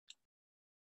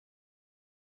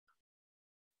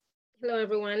Hello,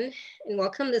 everyone, and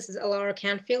welcome. This is Alara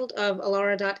Canfield of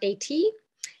Alara.at.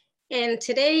 And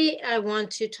today I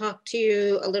want to talk to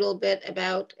you a little bit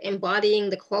about embodying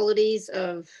the qualities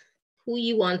of who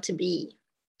you want to be.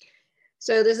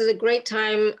 So this is a great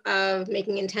time of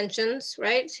making intentions,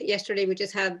 right? Yesterday we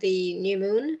just had the new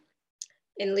moon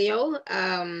in Leo.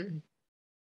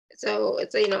 So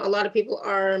it's, a lot of people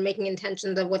are making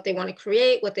intentions of what they want to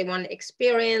create, what they want to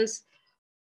experience,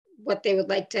 what they would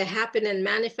like to happen and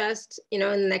manifest, in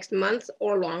the next month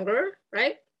or longer,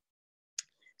 right?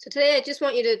 So today I just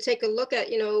want you to take a look at,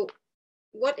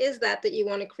 what is that you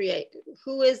want to create?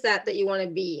 Who is that you want to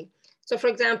be? So for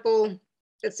example,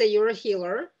 let's say you're a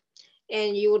healer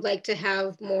and you would like to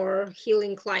have more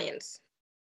healing clients,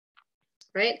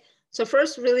 right? So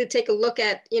first really take a look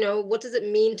at, what does it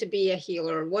mean to be a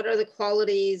healer? What are the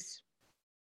qualities,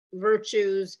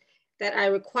 virtues that I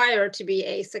require to be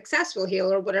a successful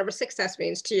healer, whatever success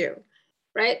means to you,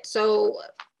 right? So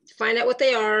find out what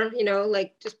they are,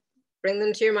 like just bring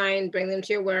them to your mind, bring them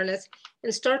to your awareness,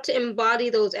 and start to embody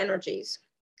those energies,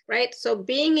 right? So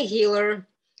being a healer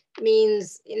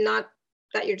means not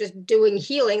that you're just doing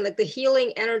healing, like the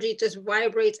healing energy just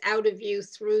vibrates out of you,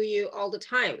 through you all the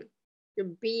time. You're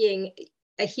being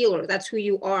a healer, that's who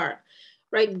you are,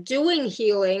 right? Doing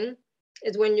healing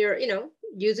is when you're,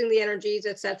 using the energies,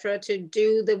 etc., to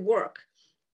do the work.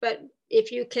 But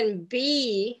if you can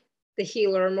be the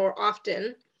healer more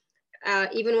often,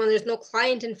 even when there's no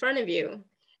client in front of you,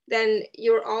 then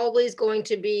you're always going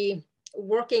to be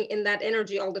working in that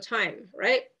energy all the time,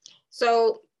 right?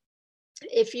 So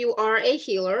if you are a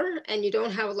healer and you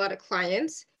don't have a lot of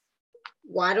clients,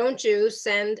 why don't you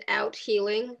send out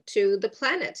healing to the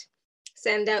planet?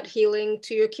 Send out healing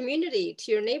to your community,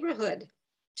 to your neighborhood,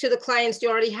 to the clients you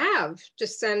already have.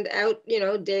 Just send out,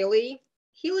 daily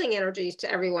healing energies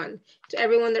to everyone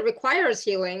that requires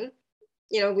healing.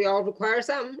 We all require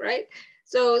some, right?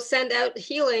 So send out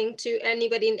healing to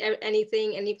anybody and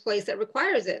anything, any place that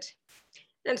requires it.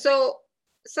 And so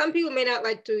some people may not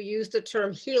like to use the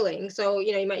term healing. So,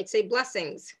 you might say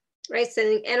blessings, right?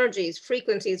 Sending energies,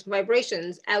 frequencies,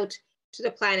 vibrations out to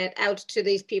the planet, out to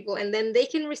these people, and then they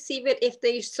can receive it if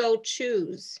they so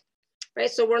choose, right?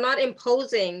 So we're not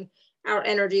imposing our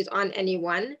energies on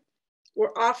anyone.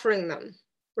 We're offering them.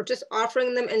 We're just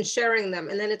offering them and sharing them.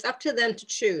 And then it's up to them to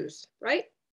choose, right?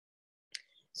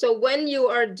 So when you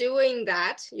are doing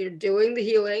that, you're doing the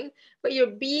healing, but you're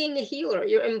being a healer.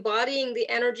 You're embodying the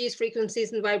energies,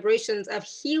 frequencies, and vibrations of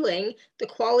healing, the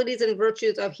qualities and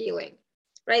virtues of healing,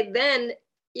 right? Then,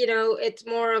 it's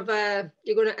more of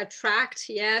you're going to attract,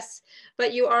 yes,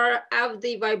 but you are of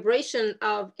the vibration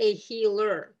of a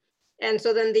healer. And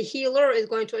so then the healer is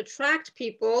going to attract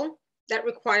people that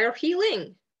require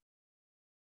healing.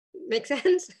 Make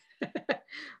sense?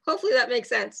 Hopefully that makes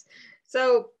sense.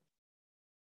 So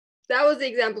that was the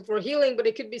example for healing, but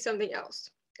it could be something else,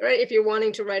 right? If you're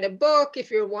wanting to write a book,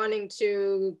 if you're wanting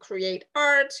to create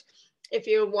art, if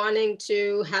you're wanting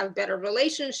to have better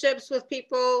relationships with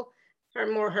people, or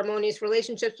more harmonious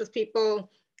relationships with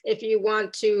people, if you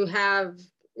want to have,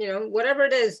 whatever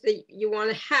it is that you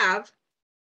want to have,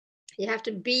 you have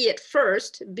to be it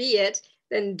first, be it,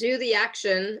 then do the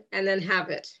action, and then have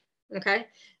it, okay?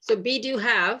 So be, do,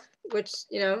 have, which,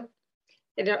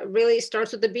 it really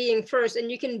starts with the being first,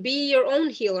 and you can be your own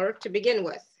healer to begin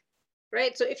with,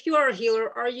 right? So if you are a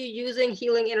healer, are you using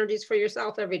healing energies for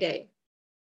yourself every day?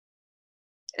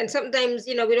 And sometimes,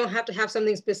 we don't have to have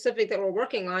something specific that we're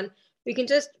working on. We can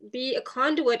just be a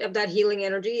conduit of that healing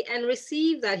energy and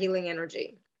receive that healing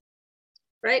energy,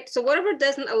 right? So whatever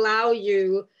doesn't allow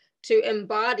you to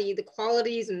embody the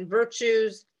qualities and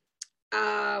virtues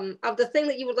of the thing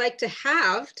that you would like to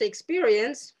have, to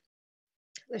experience,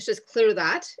 let's just clear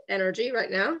that energy right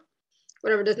now.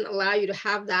 Whatever doesn't allow you to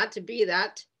have that, to be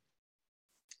that,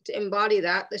 to embody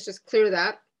that, let's just clear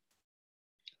that.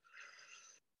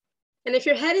 And if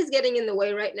your head is getting in the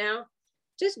way right now,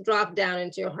 just drop down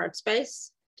into your heart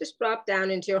space. Just drop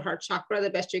down into your heart chakra the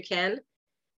best you can.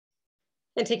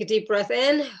 And take a deep breath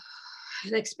in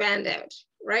and expand out,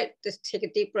 right? Just take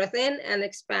a deep breath in and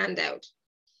expand out.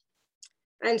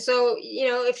 And so,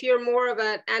 if you're more of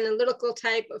an analytical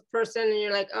type of person and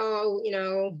you're like, oh,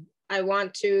 I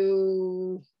want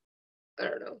to, I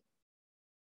don't know,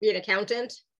 be an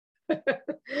accountant.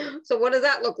 So what does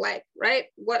that look like, right?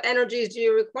 What energies do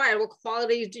you require? What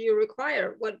qualities do you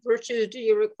require? What virtues do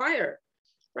you require,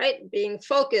 right? Being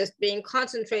focused, being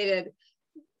concentrated,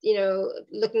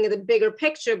 looking at the bigger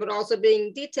picture, but also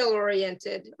being detail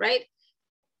oriented, right?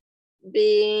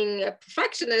 Being a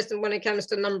perfectionist when it comes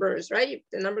to numbers, right?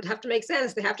 The numbers have to make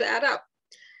sense. They have to add up,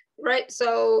 right?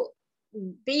 So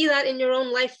be that in your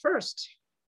own life first,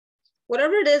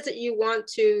 whatever it is that you want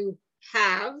to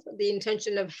have, the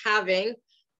intention of having,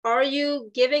 are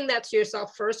you giving that to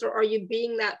yourself first, or are you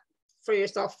being that for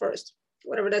yourself first?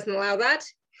 Whatever doesn't allow that,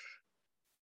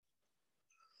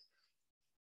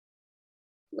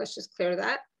 let's just clear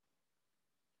that.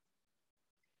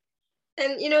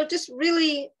 And, just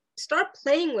really start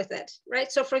playing with it,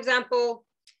 right? So for example,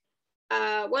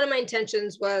 one of my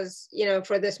intentions was,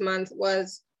 for this month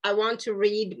was, I want to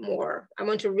read more. I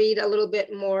want to read a little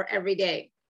bit more every day.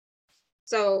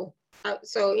 So,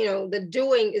 the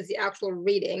doing is the actual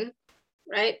reading,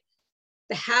 right?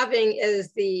 The having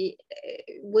is the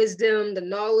wisdom, the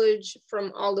knowledge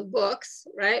from all the books,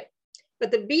 right? But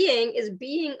the being is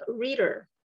being a reader,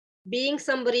 being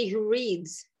somebody who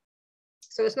reads.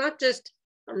 So it's not just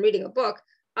I'm reading a book.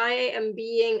 I am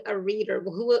being a reader.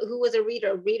 Who is a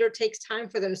reader? A reader takes time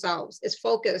for themselves, is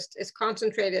focused, is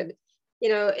concentrated,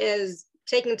 is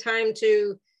taking time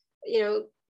to,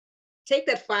 take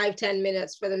that 5-10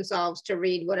 minutes for themselves to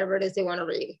read whatever it is they want to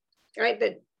read, right?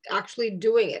 But actually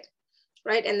doing it,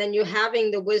 right? And then you're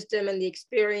having the wisdom and the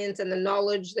experience and the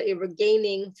knowledge that you're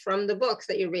gaining from the books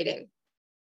that you're reading,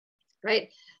 right?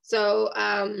 So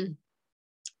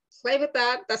play with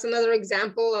that. That's another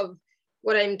example of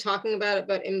what I'm talking about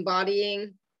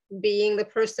embodying, being the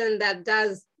person that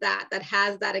does that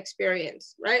has that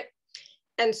experience, right?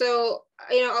 And so,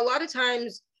 a lot of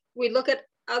times we look at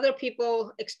other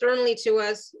people externally to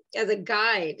us as a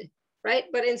guide, right?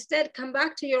 But instead, come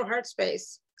back to your heart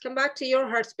space. Come back to your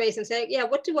heart space and say, yeah,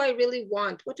 what do I really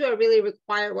want? What do I really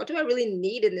require? What do I really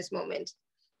need in this moment?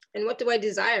 And what do I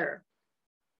desire?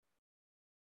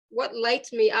 What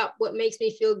lights me up? What makes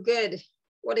me feel good?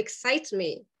 What excites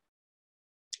me?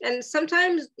 And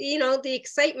sometimes, the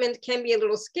excitement can be a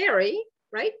little scary,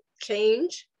 right?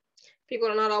 Change. People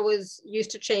are not always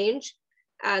used to change,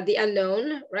 the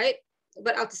unknown, right?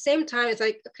 But at the same time, it's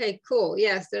like, okay, cool.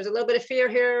 Yes, there's a little bit of fear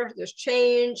here. There's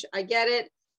change. I get it.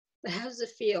 But how does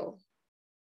it feel?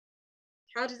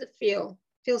 How does it feel?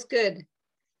 Feels good.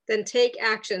 Then take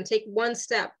action. Take one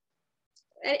step.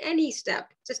 Any step.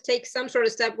 Just take some sort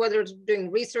of step, whether it's doing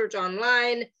research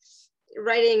online,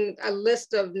 writing a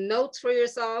list of notes for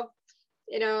yourself.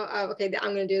 Okay,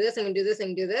 I'm going to do this. I'm going to do this. I'm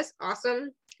going to do this.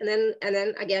 Awesome. And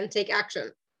then again, take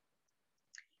action.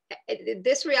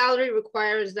 This reality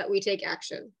requires that we take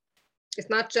action.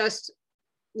 It's not just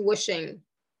wishing.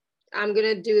 I'm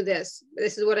going to do this.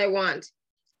 This is what I want.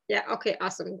 Yeah. Okay.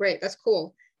 Awesome. Great. That's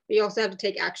cool. But you also have to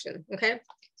take action. Okay.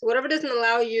 So whatever doesn't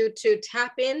allow you to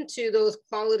tap into those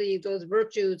qualities, those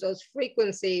virtues, those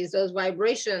frequencies, those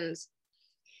vibrations,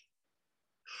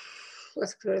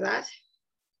 let's clear that.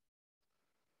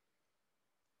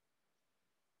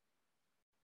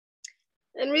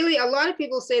 And really, a lot of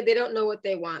people say they don't know what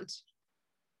they want,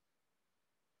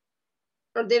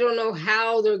 or they don't know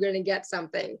how they're going to get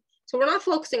something. So we're not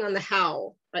focusing on the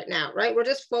how right now, right? We're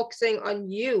just focusing on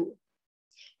you.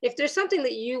 If there's something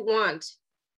that you want,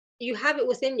 you have it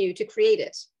within you to create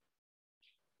it.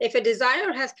 If a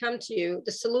desire has come to you,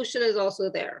 the solution is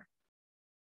also there.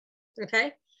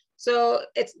 Okay? So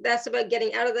that's about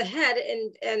getting out of the head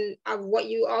and of what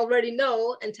you already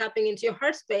know and tapping into your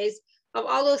heart space of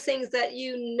all those things that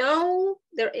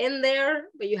they're in there,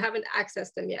 but you haven't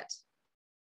accessed them yet,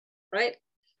 right?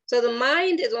 So the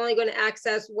mind is only going to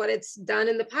access what it's done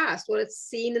in the past, what it's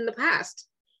seen in the past.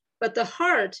 But the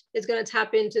heart is going to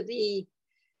tap into the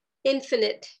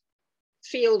infinite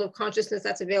field of consciousness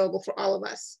that's available for all of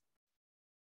us.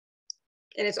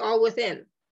 And it's all within.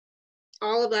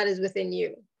 All of that is within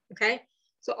you, okay?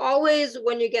 So always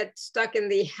when you get stuck in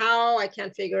the how, I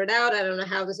can't figure it out, I don't know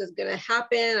how this is going to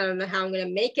happen, I don't know how I'm going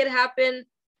to make it happen,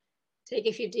 take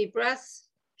a few deep breaths,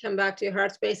 come back to your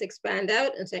heart space, expand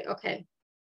out and say, okay,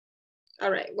 all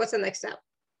right, what's the next step?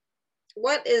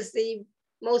 What is the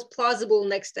most plausible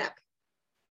next step?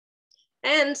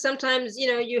 And sometimes,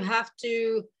 you have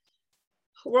to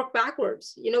work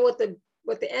backwards. You know what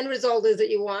the end result is that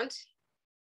you want,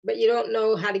 but you don't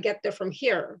know how to get there from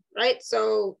here, right?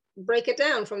 So break it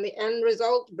down from the end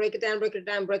result, break it down, break it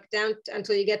down, break it down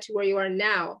until you get to where you are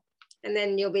now. And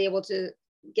then you'll be able to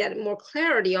get more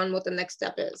clarity on what the next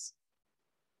step is.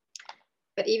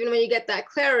 But even when you get that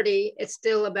clarity, it's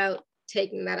still about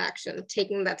taking that action,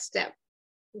 taking that step,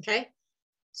 okay?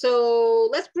 So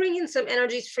let's bring in some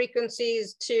energies,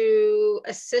 frequencies to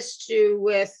assist you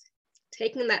with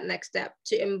taking that next step,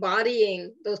 to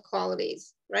embodying those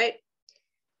qualities, right?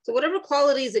 So whatever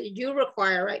qualities that you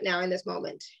require right now in this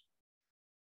moment,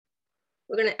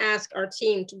 we're going to ask our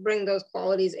team to bring those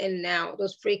qualities in now,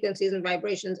 those frequencies and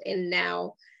vibrations in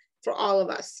now for all of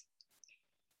us.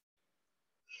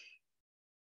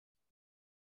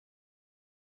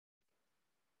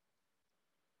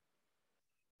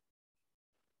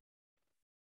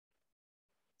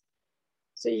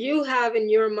 So you have in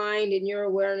your mind, in your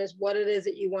awareness, what it is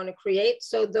that you want to create.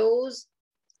 So those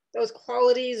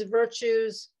qualities,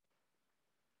 virtues,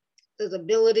 those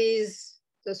abilities,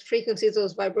 those frequencies,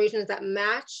 those vibrations that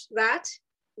match that,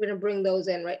 we're going to bring those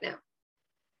in right now.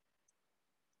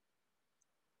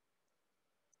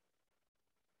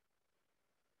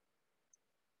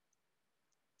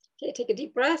 Okay, take a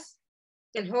deep breath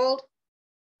and hold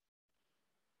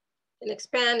and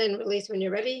expand and release when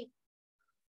you're ready.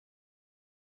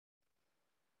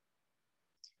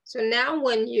 So now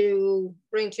when you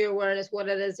bring to your awareness what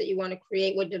it is that you want to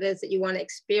create, what it is that you want to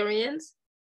experience,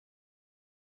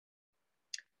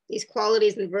 these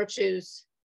qualities and virtues,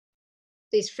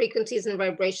 these frequencies and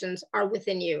vibrations are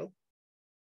within you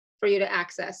for you to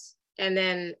access and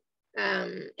then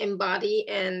embody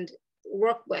and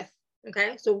work with.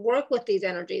 Okay, so work with these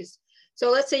energies.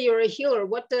 So let's say you're a healer.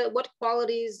 What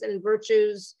qualities and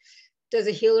virtues does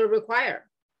a healer require?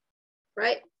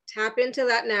 Right? Tap into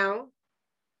that now.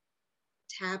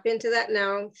 Tap into that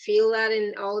now. Feel that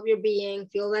in all of your being.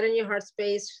 Feel that in your heart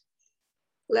space.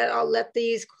 Let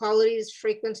these qualities,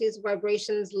 frequencies,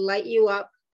 vibrations light you up.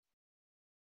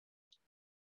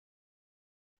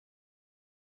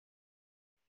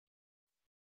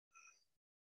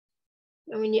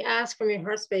 And when you ask from your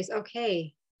heart space,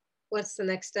 okay, what's the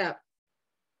next step?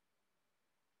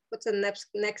 What's the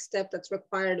next step that's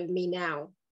required of me now?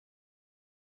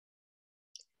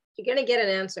 You're going to get an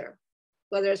answer,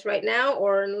 whether it's right now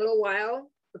or in a little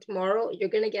while or tomorrow, you're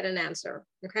going to get an answer.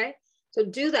 Okay. So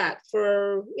do that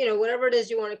for, whatever it is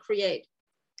you want to create,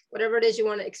 whatever it is you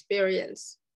want to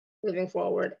experience moving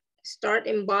forward. Start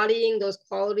embodying those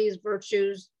qualities,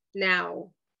 virtues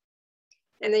now.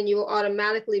 And then you will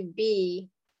automatically be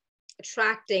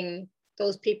attracting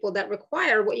those people that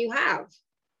require what you have,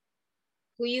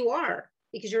 who you are,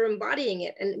 because you're embodying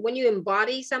it. And when you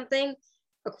embody something,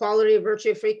 a quality, a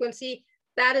virtue, a frequency,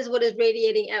 that is what is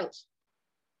radiating out.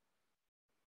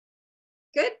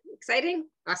 Good, exciting,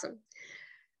 awesome.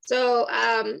 So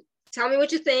tell me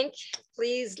what you think.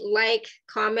 Please like,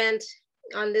 comment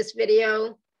on this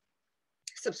video,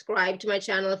 subscribe to my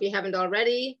channel if you haven't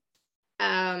already.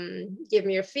 Give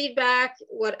me your feedback.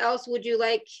 What else would you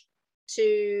like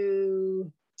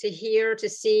to hear, to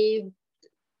see,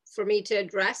 for me to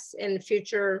address in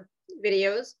future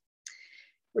videos?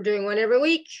 We're doing one every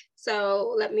week,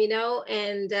 so let me know,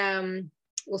 and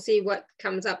we'll see what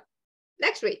comes up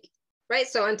next week, right?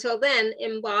 So until then,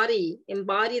 embody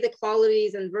the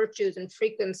qualities and virtues and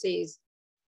frequencies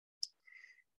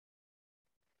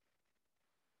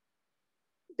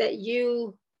that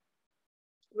you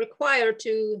require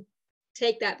to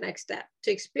take that next step,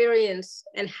 to experience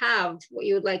and have what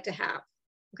you would like to have,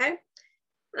 okay?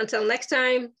 Until next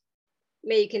time,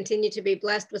 may you continue to be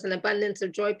blessed with an abundance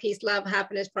of joy, peace, love,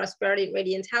 happiness, prosperity, and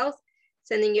radiant health.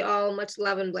 Sending you all much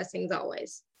love and blessings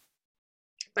always.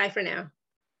 Bye for now.